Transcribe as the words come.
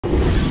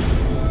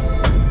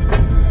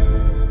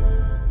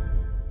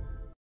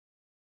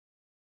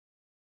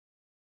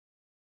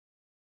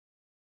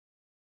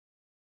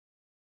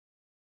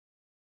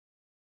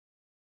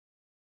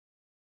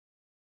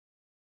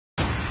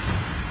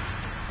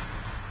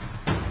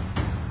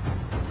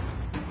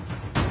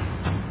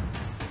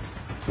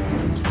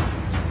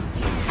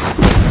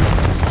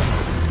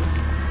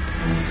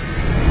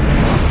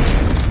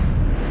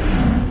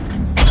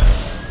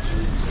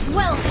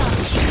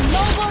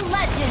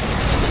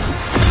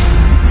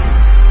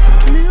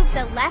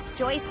the left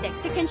joystick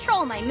to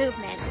control my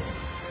movement.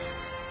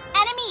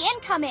 Enemy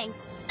incoming!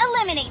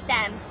 Eliminate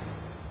them!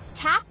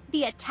 Tap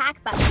the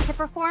attack button to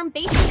perform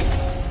basic.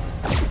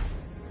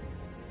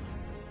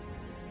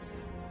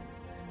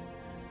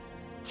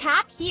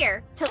 Tap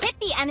here to hit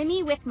the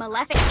enemy with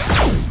malefic.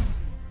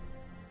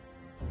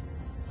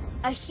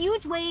 A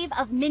huge wave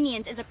of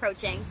minions is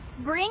approaching.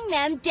 Bring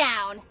them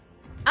down.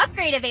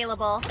 Upgrade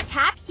available.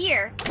 Tap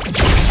here.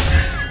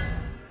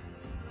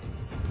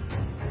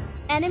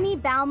 Enemy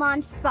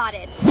Balmond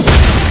spotted.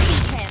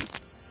 Defeat him.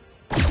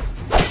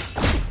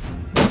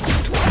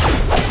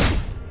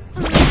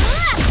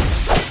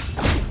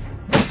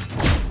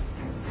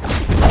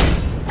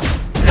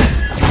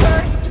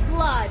 First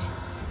blood.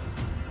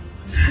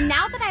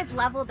 Now that I've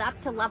leveled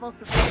up to level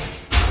 3,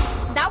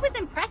 that was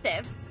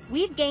impressive.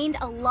 We've gained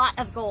a lot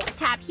of gold.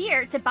 Tap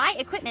here to buy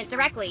equipment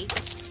directly.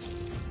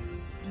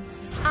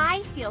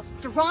 I feel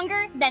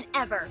stronger than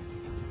ever.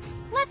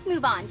 Let's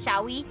move on,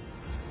 shall we?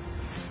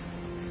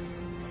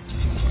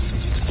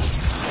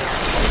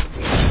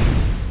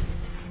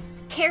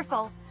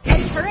 Careful,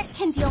 a turret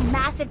can deal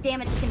massive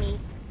damage to me.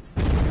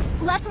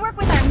 Let's work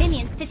with our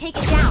minions to take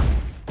it down.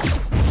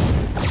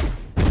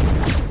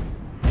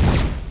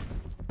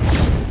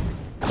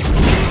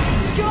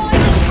 Destroy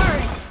the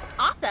turret.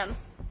 Awesome.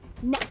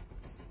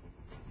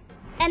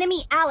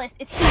 Enemy Alice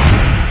is here.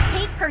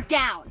 Take her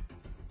down.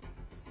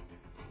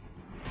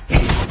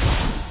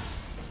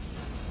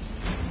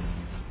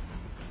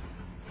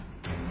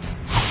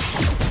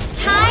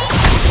 Time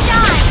to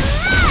shine!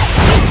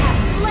 We have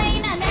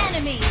slain an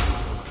enemy.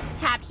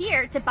 Tap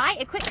here to buy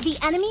equipment. The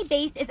enemy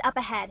base is up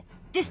ahead.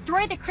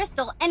 Destroy the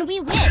crystal and we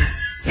win.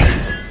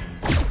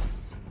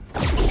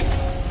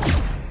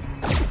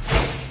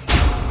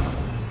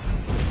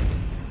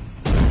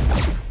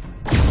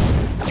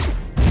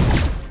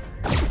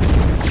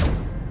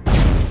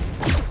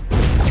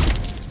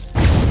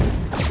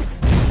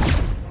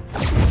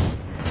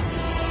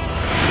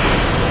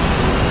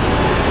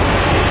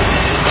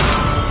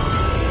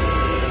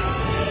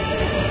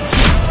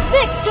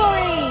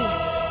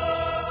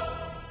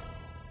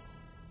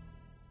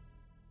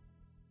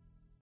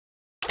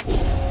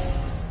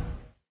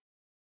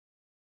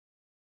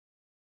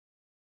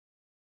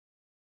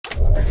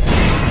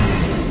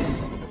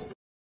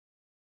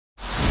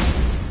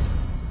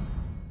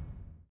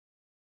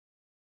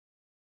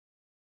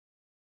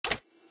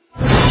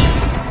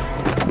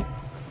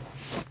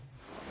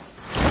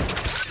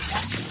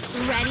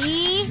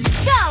 Ready,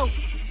 go!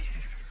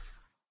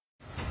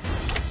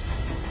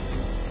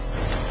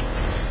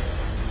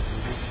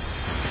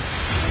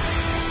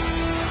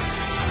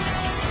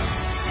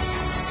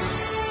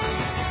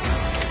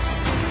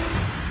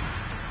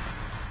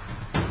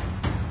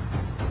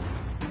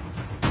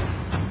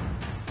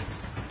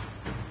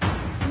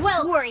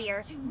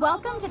 Warrior,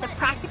 welcome to the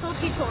practical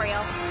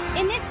tutorial.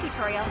 In this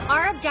tutorial,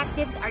 our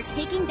objectives are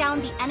taking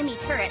down the enemy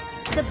turrets.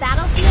 The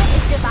battlefield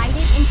is divided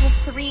into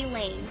 3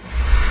 lanes.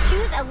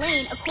 Choose a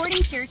lane according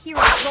to your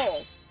hero's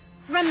role.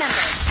 Remember,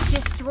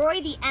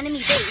 destroy the enemy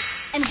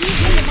base, and we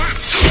win the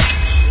match.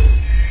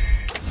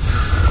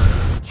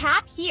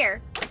 Tap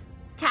here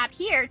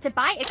to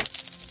buy a...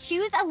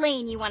 Choose a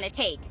lane you want to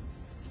take.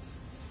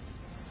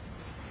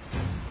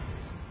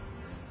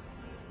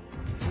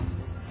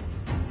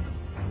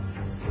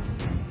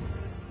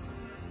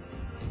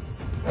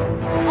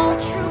 All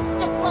troops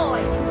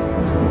deployed.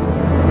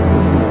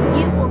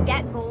 You will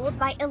get gold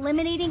by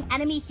eliminating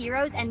enemy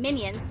heroes and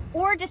minions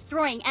or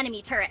destroying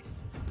enemy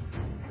turrets.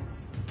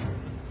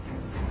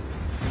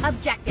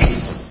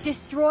 Objective: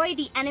 destroy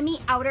the enemy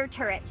outer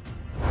turret.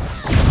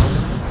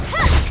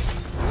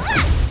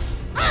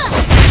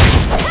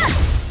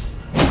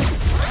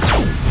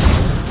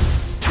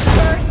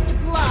 First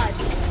blood.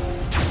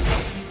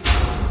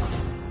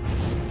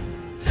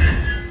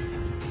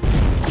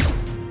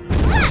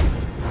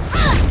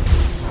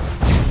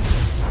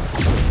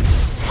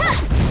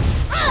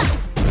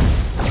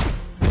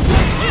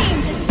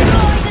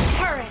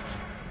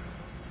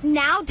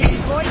 Now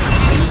destroy the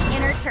enemy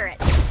inner turret.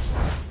 Destroy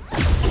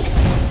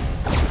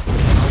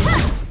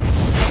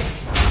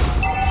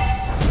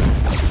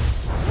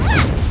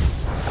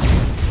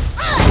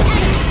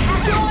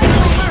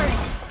the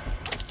turret.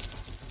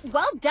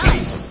 Well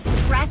done.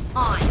 Press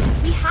on.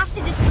 We have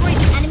to destroy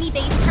the enemy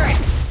base turret.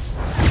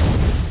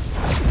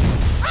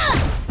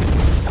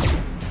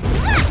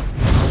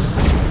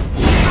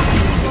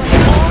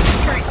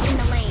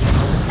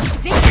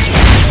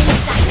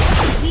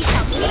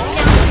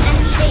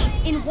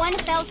 One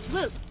fell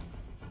swoop.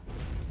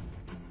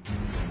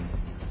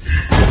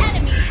 An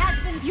enemy has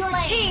been slain. Your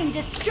team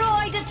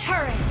destroyed a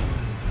turret.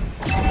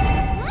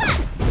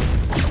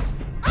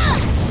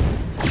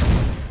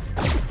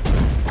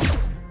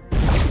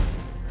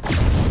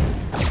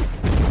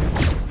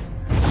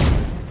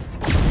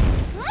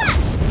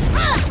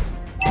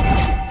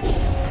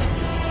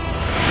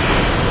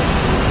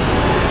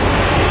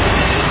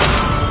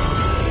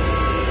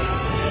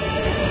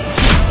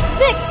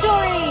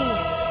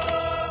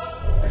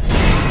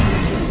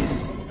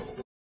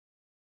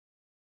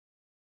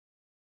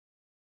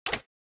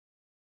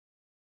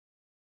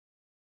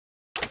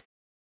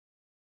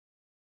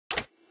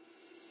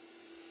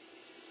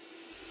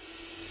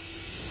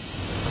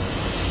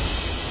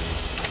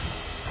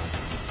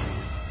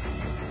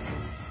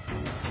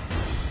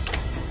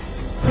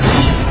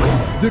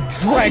 The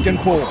Dragon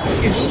Boy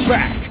is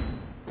back!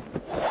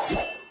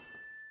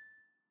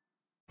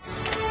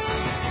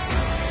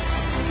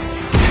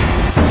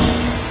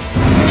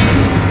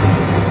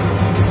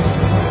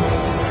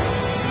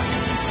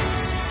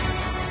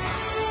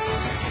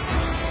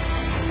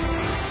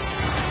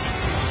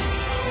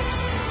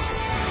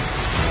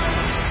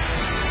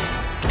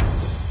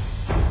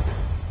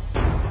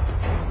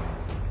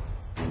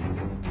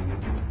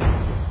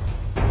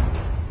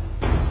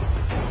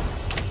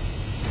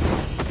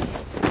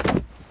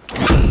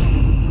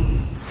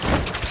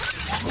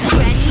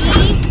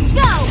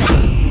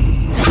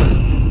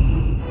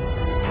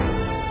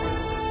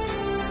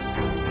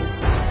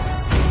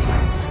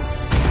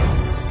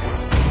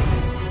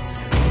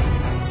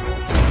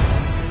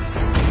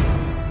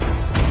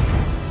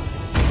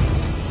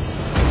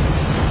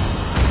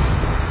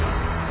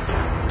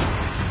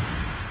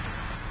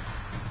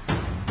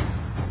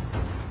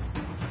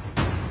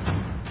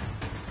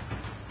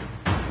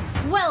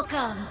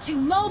 Welcome to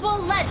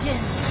Mobile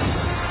Legends!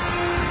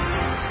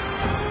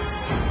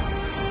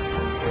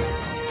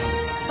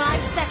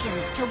 5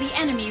 seconds till the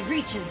enemy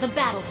reaches the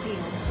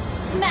battlefield.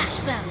 Smash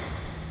them!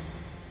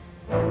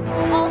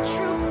 All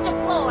troops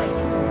deployed!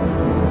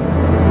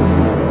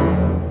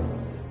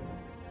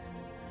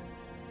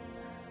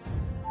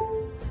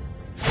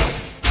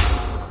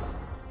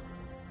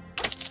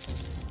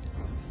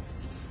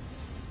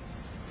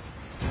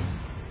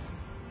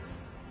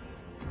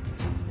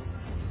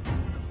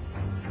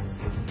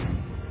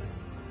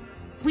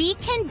 We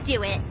can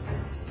do it!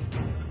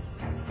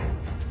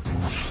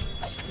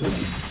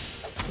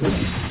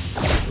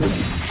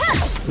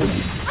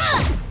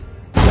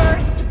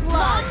 First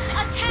blood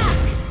attack!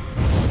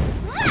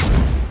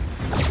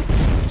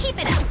 Keep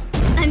it up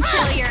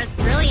until you're as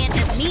brilliant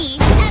as me.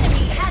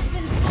 Enemy has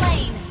been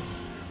slain!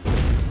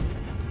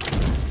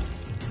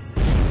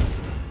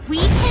 We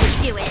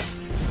can do it!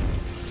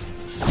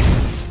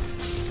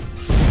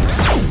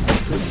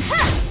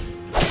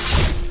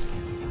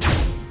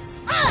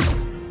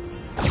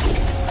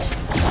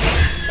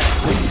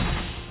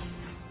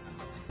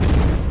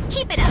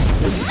 Keep it up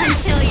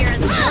until you're as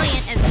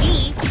brilliant as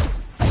me.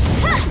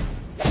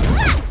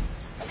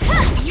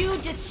 You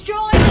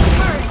destroy the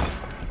turret!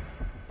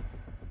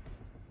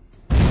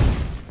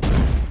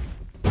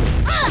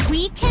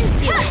 We can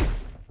do it!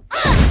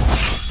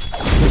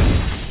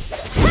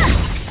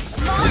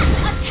 Launch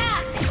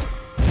attack!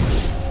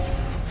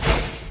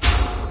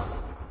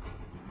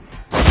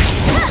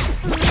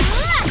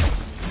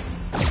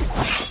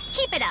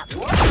 Keep it up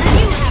You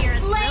until have you're as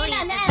slain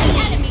brilliant an as me.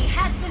 enemy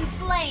has been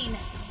slain!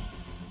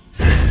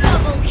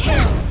 Double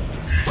kill!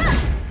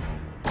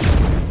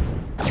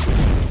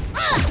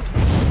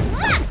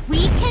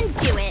 We can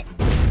do it!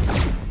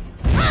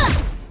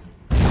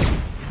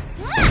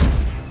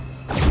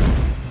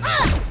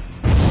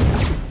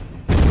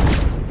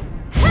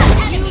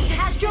 Enemy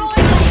destroy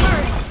the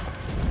turret!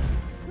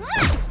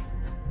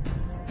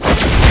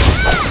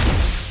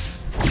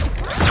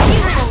 You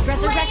will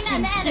resurrect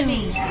an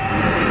enemy!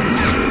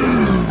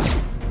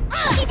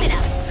 Keep it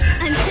up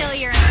until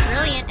you're as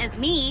brilliant as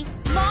me.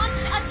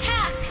 Launch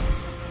attack!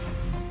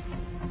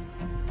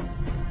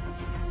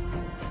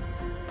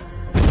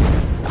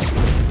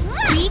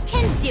 We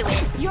can do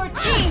it! Your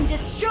team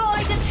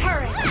destroyed a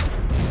turret!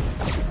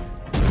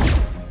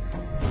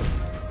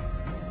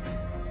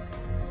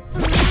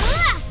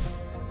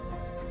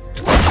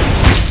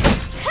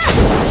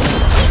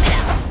 Keep it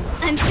up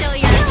until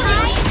you're as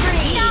brilliant as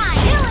me.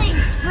 Killing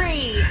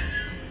spree!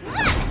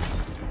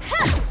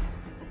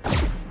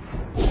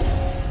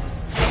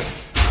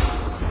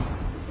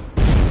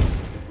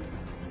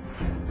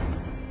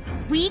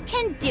 We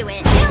can do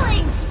it!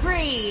 Killing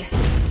spree!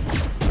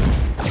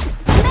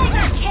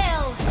 Mega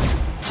kill!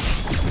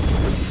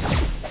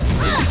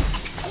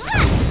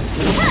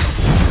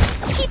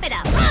 Keep it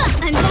up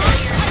until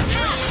you're as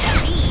brilliant as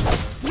me.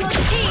 Your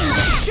team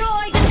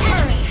destroyed a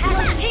turret!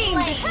 Your team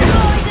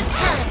destroyed a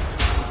turret!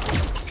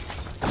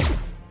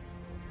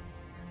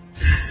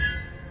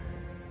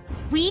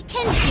 We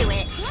can do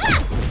it!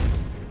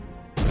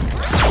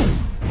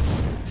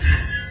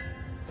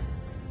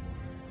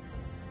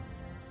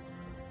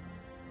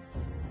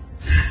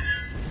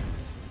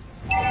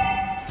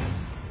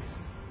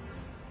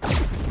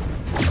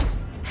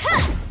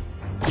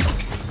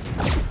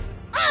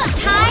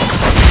 Time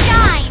to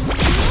shine!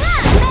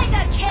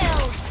 Mega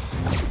kill!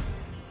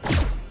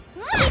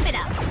 Keep it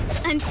up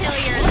until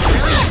you're as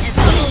brilliant as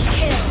me.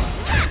 Kill!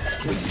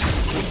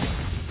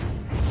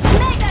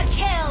 Mega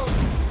kill!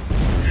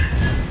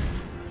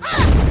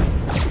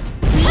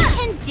 We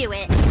can do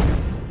it!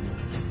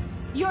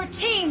 Your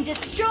team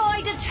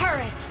destroyed a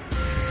turret!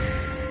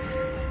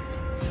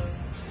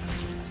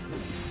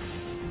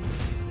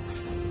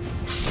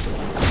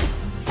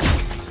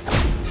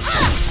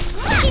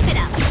 Keep it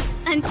up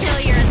until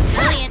you're as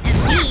brilliant as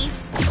me.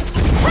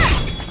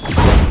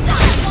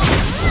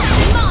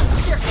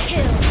 Monster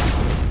kill!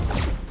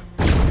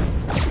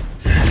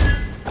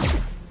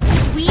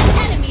 We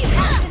can Enemy do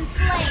has it! been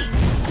slain!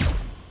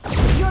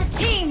 Your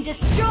team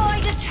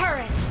destroyed a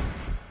turret!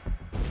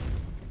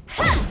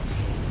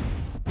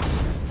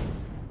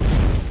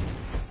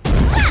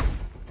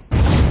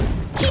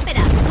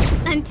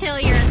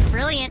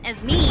 confident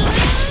as me.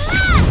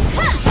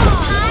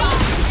 Time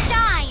to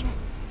shine!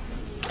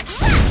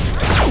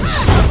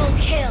 Double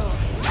kill.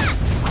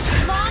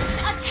 Launch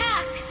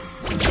attack.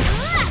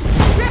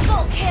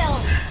 Triple kill.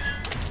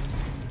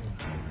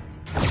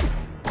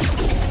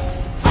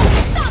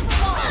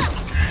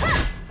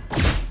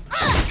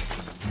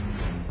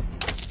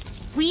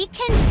 We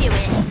can do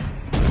it!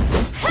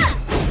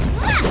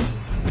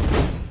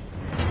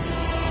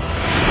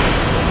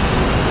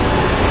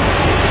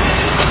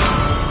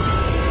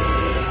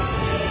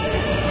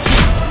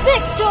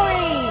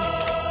 Victory!